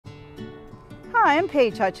Hi, I'm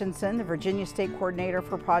Paige Hutchinson, the Virginia State Coordinator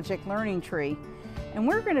for Project Learning Tree, and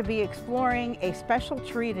we're going to be exploring a special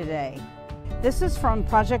tree today. This is from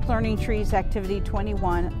Project Learning Tree's Activity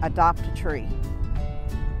 21, Adopt a Tree.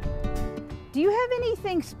 Do you have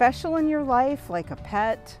anything special in your life, like a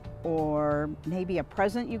pet, or maybe a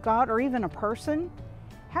present you got, or even a person?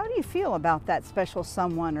 How do you feel about that special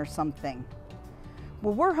someone or something?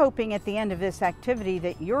 Well, we're hoping at the end of this activity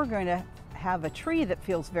that you're going to have a tree that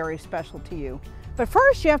feels very special to you. But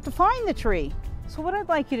first you have to find the tree. So what I'd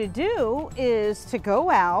like you to do is to go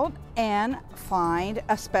out and find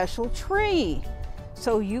a special tree.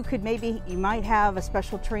 So you might have a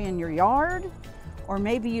special tree in your yard, or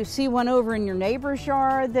maybe you see one over in your neighbor's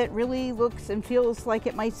yard that really looks and feels like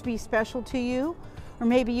it might be special to you. Or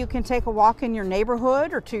maybe you can take a walk in your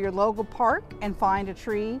neighborhood or to your local park and find a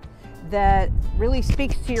tree that really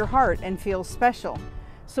speaks to your heart and feels special.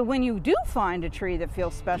 So when you do find a tree that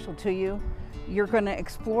feels special to you, you're going to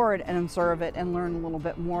explore it and observe it and learn a little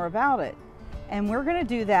bit more about it. And we're going to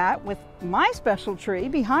do that with my special tree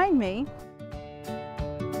behind me.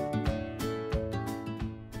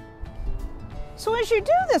 So as you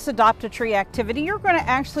do this Adopt a Tree activity, you're going to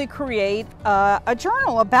actually create a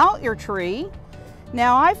journal about your tree.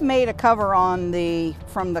 Now, I've made a cover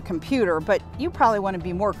from the computer, but you probably want to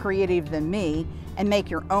be more creative than me and make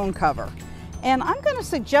your own cover. And I'm going to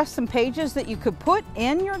suggest some pages that you could put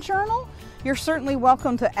in your journal. You're certainly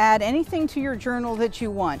welcome to add anything to your journal that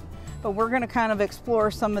you want, but we're going to kind of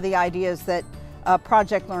explore some of the ideas that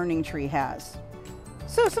Project Learning Tree has.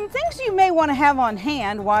 So some things you may want to have on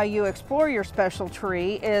hand while you explore your special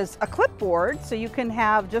tree is a clipboard, so you can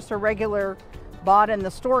have just a regular bought in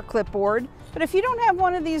the store clipboard. But if you don't have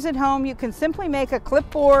one of these at home, you can simply make a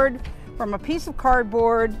clipboard from a piece of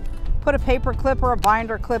cardboard, put a paper clip or a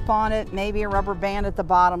binder clip on it, maybe a rubber band at the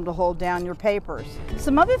bottom to hold down your papers.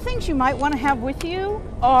 Some other things you might want to have with you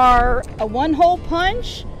are a 1-hole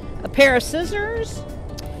punch, a pair of scissors,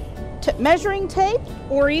 measuring tape,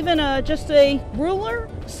 or even just a ruler,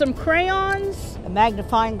 some crayons, a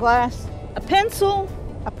magnifying glass, a pencil,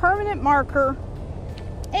 a permanent marker,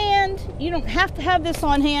 and you don't have to have this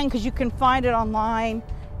on hand because you can find it online,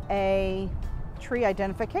 a tree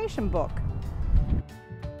identification book.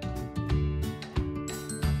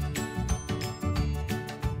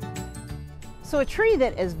 So a tree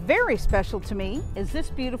that is very special to me is this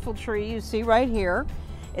beautiful tree you see right here.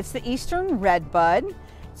 It's the Eastern Redbud.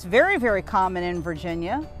 It's very, very common in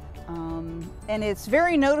Virginia. And it's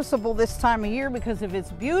very noticeable this time of year because of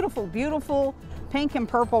its beautiful, beautiful pink and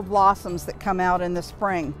purple blossoms that come out in the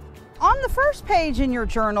spring. On the first page in your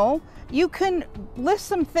journal, you can list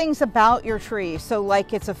some things about your tree. So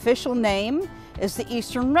like its official name is the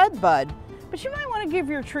Eastern Redbud, but you might want to give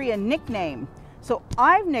your tree a nickname. So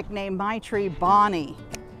I've nicknamed my tree Bonnie.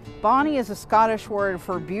 Bonnie is a Scottish word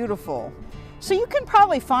for beautiful. So you can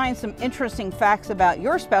probably find some interesting facts about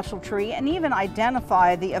your special tree and even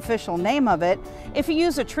identify the official name of it. If you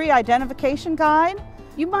use a tree identification guide,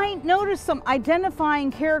 you might notice some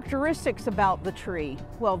identifying characteristics about the tree.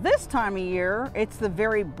 Well, this time of year, it's the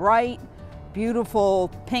very bright, beautiful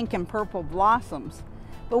pink and purple blossoms.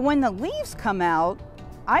 But when the leaves come out,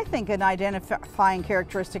 I think an identifying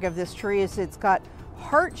characteristic of this tree is it's got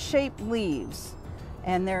heart-shaped leaves,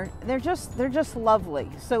 and they're just lovely.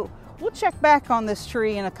 So we'll check back on this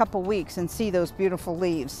tree in a couple weeks and see those beautiful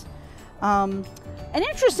leaves. An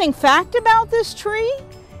interesting fact about this tree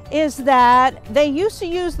is that they used to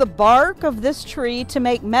use the bark of this tree to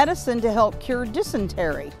make medicine to help cure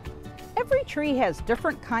dysentery. Every tree has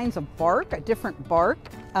different kinds of bark, a different bark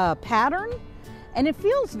pattern, and it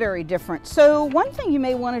feels very different. So one thing you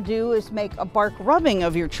may want to do is make a bark rubbing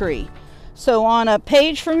of your tree. So on a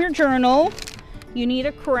page from your journal, you need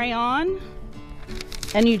a crayon,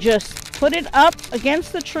 and you just put it up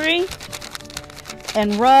against the tree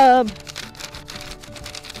and rub.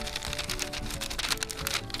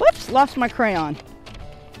 Whoops, lost my crayon.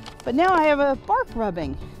 But now I have a bark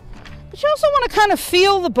rubbing. But you also want to kind of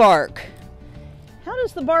feel the bark. How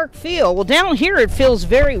does the bark feel? Well, down here it feels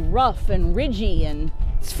very rough and ridgy, and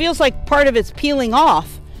it feels like part of it's peeling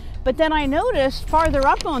off. But then I noticed farther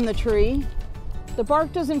up on the tree, the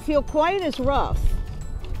bark doesn't feel quite as rough.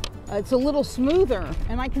 It's a little smoother,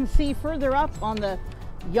 and I can see further up on the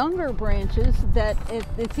younger branches that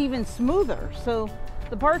it's even smoother. So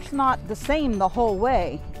the bark's not the same the whole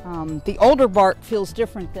way. The older bark feels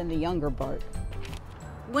different than the younger bark.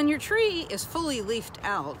 When your tree is fully leafed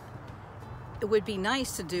out, it would be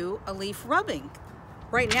nice to do a leaf rubbing.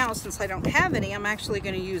 Right now, since I don't have any, I'm actually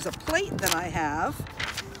going to use a plate that I have.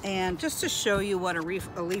 And just to show you what a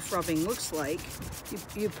leaf rubbing looks like,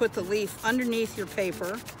 you put the leaf underneath your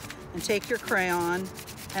paper, and take your crayon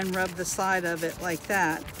and rub the side of it like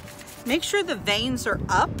that. Make sure the veins are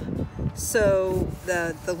up, so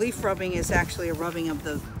the leaf rubbing is actually a rubbing of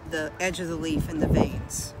the edge of the leaf and the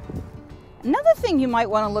veins. Another thing you might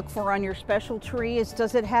want to look for on your special tree is,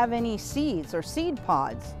 does it have any seeds or seed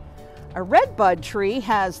pods? A redbud tree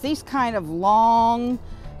has these kind of long,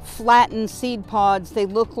 flattened seed pods. They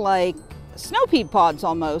look like snow pea pods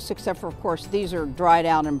almost, except for, of course, these are dried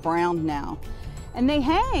out and browned now. And they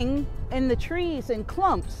hang in the trees in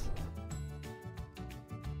clumps.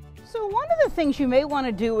 So one of the things you may want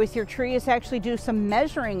to do with your tree is actually do some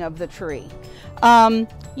measuring of the tree.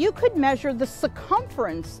 You could measure the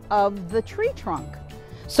circumference of the tree trunk.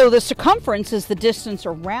 So the circumference is the distance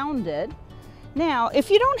around it. Now, if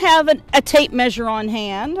you don't have a tape measure on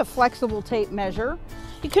hand, a flexible tape measure,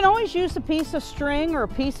 you can always use a piece of string or a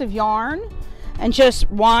piece of yarn and just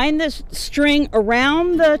wind this string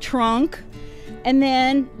around the trunk. And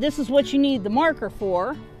then this is what you need the marker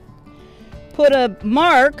for. Put a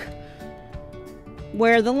mark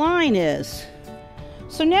where the line is.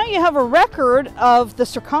 So now you have a record of the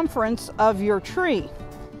circumference of your tree.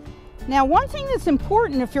 Now, one thing that's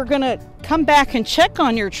important if you're going to come back and check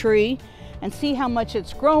on your tree and see how much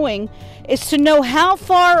it's growing is to know how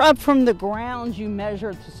far up from the ground you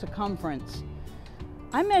measured the circumference.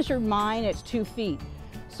 I measured mine at 2 feet.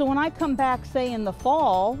 So when I come back, say in the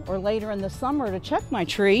fall or later in the summer to check my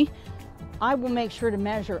tree, I will make sure to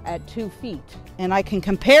measure at 2 feet, and I can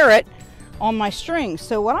compare it on my string.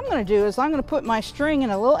 So what I'm going to do is I'm going to put my string in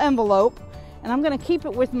a little envelope, and I'm going to keep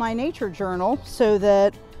it with my nature journal so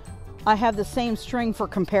that I have the same string for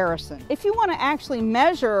comparison. If you want to actually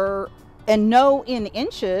measure and know in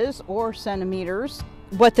inches or centimeters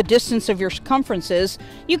what the distance of your circumference is,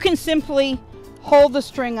 you can simply hold the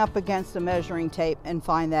string up against the measuring tape and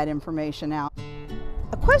find that information out.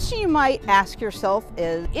 A question you might ask yourself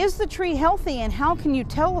is the tree healthy, and how can you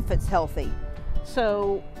tell if it's healthy?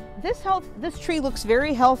 So this tree looks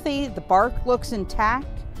very healthy. The bark looks intact.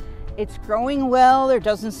 It's growing well. There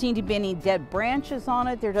doesn't seem to be any dead branches on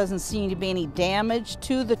it. There doesn't seem to be any damage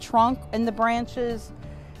to the trunk and the branches.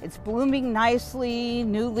 It's blooming nicely.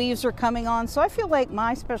 New leaves are coming on. So I feel like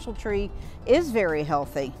my special tree is very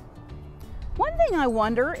healthy. One thing I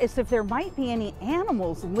wonder is if there might be any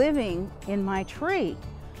animals living in my tree.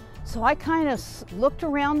 So I kind of looked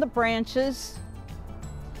around the branches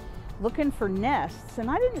looking for nests, and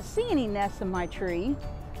I didn't see any nests in my tree.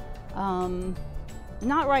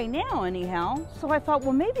 Not right now anyhow. So I thought,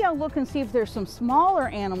 well, maybe I'll look and see if there's some smaller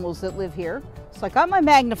animals that live here. So I got my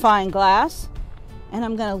magnifying glass and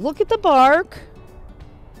I'm gonna look at the bark.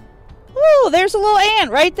 Oh, there's a little ant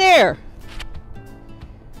right there.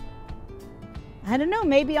 I don't know,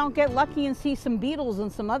 maybe I'll get lucky and see some beetles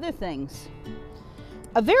and some other things.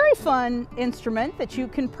 A very fun instrument that you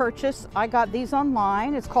can purchase, I got these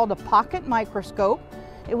online. It's called a pocket microscope.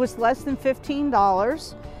 It was less than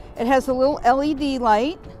 $15. It has a little LED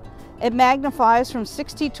light. It magnifies from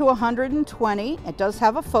 60 to 120. It does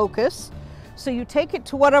have a focus. So you take it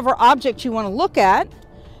to whatever object you want to look at.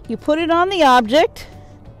 You put it on the object.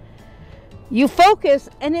 You focus,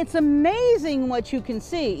 and it's amazing what you can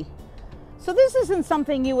see. So this isn't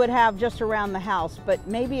something you would have just around the house, but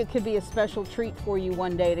maybe it could be a special treat for you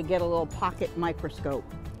one day to get a little pocket microscope.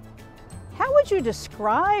 How would you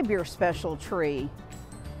describe your special tree?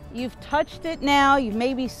 You've touched it now, you've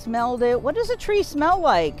maybe smelled it. What does a tree smell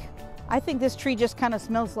like? I think this tree just kind of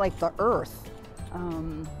smells like the earth.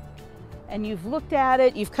 And you've looked at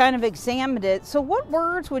it, you've kind of examined it. So what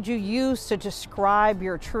words would you use to describe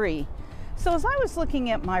your tree? So as I was looking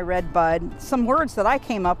at my red bud, some words that I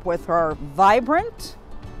came up with are vibrant,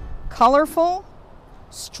 colorful,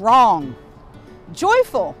 strong,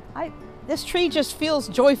 joyful. This tree just feels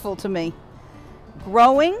joyful to me.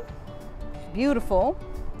 Growing, beautiful,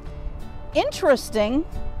 interesting,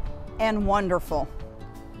 and wonderful.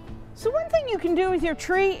 So one thing you can do with your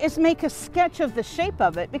tree is make a sketch of the shape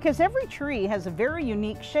of it, because every tree has a very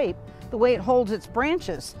unique shape, the way it holds its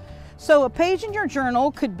branches. So a page in your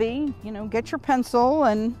journal could be, get your pencil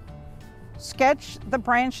and sketch the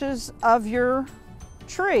branches of your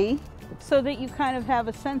tree so that you kind of have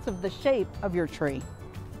a sense of the shape of your tree.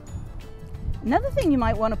 Another thing you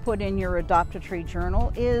might want to put in your Adopt a Tree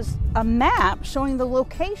journal is a map showing the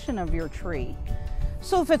location of your tree.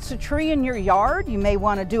 So if it's a tree in your yard, you may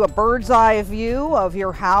want to do a bird's eye view of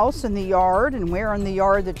your house and the yard and where in the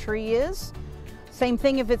yard the tree is. Same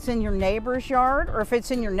thing if it's in your neighbor's yard, or if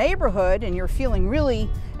it's in your neighborhood and you're feeling really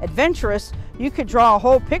adventurous, you could draw a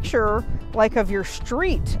whole picture like of your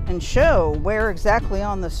street and show where exactly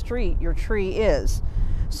on the street your tree is.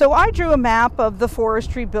 So I drew a map of the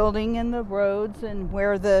forestry building and the roads and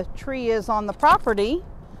where the tree is on the property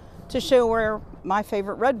to show where my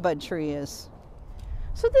favorite redbud tree is.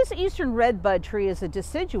 So this eastern redbud tree is a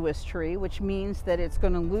deciduous tree, which means that it's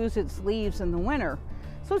going to lose its leaves in the winter.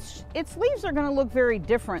 So its leaves are going to look very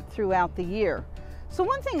different throughout the year. So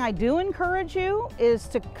one thing I do encourage you is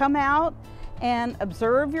to come out and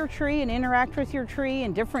observe your tree and interact with your tree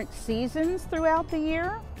in different seasons throughout the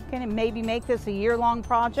year. And maybe make this a year-long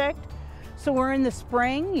project. So we're in the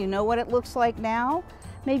spring, you know what it looks like now.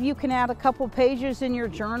 Maybe you can add a couple pages in your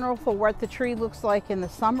journal for what the tree looks like in the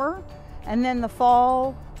summer, and then the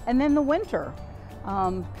fall, and then the winter.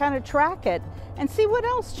 Kind of track it and see what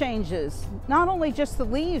else changes. Not only just the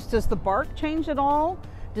leaves, does the bark change at all?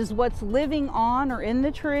 Does what's living on or in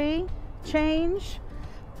the tree change?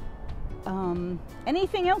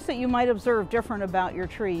 Anything else that you might observe different about your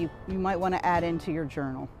tree, you might want to add into your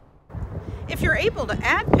journal. If you're able to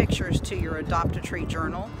add pictures to your Adopt a Tree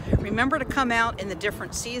journal, remember to come out in the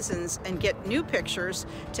different seasons and get new pictures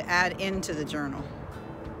to add into the journal.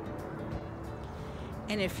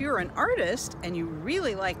 And if you're an artist and you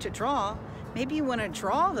really like to draw, maybe you want to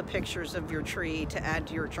draw the pictures of your tree to add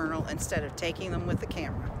to your journal instead of taking them with the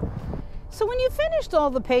camera. So when you've finished all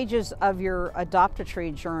the pages of your Adopt a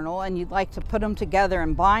Tree journal and you'd like to put them together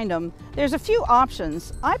and bind them, there's a few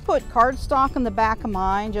options. I put cardstock in the back of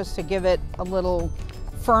mine just to give it a little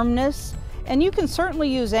firmness. And you can certainly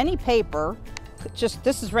use any paper.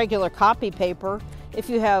 This is regular copy paper. If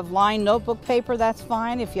you have lined notebook paper, that's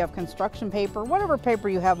fine. If you have construction paper, whatever paper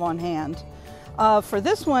you have on hand. For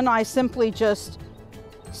this one, I simply just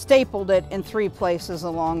stapled it in 3 places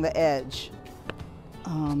along the edge.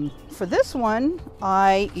 For this one,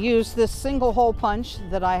 I used this single hole punch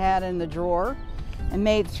that I had in the drawer and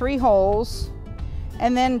made 3 holes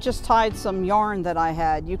and then just tied some yarn that I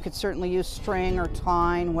had. You could certainly use string or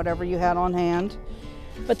twine, whatever you had on hand.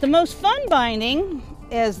 But the most fun binding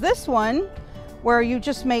is this one, where you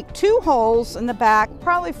just make 2 holes in the back,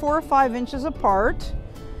 probably 4 or 5 inches apart.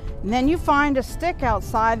 And then you find a stick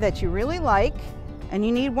outside that you really like, and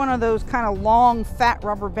you need one of those kind of long, fat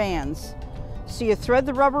rubber bands. So you thread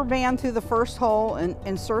the rubber band through the first hole and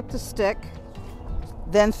insert the stick,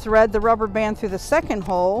 then thread the rubber band through the second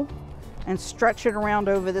hole and stretch it around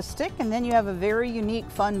over the stick, and then you have a very unique,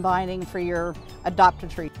 fun binding for your Adopt a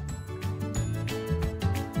Tree.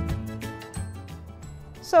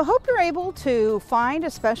 So hope you're able to find a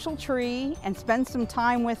special tree and spend some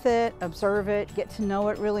time with it, observe it, get to know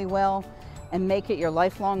it really well, and make it your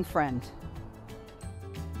lifelong friend.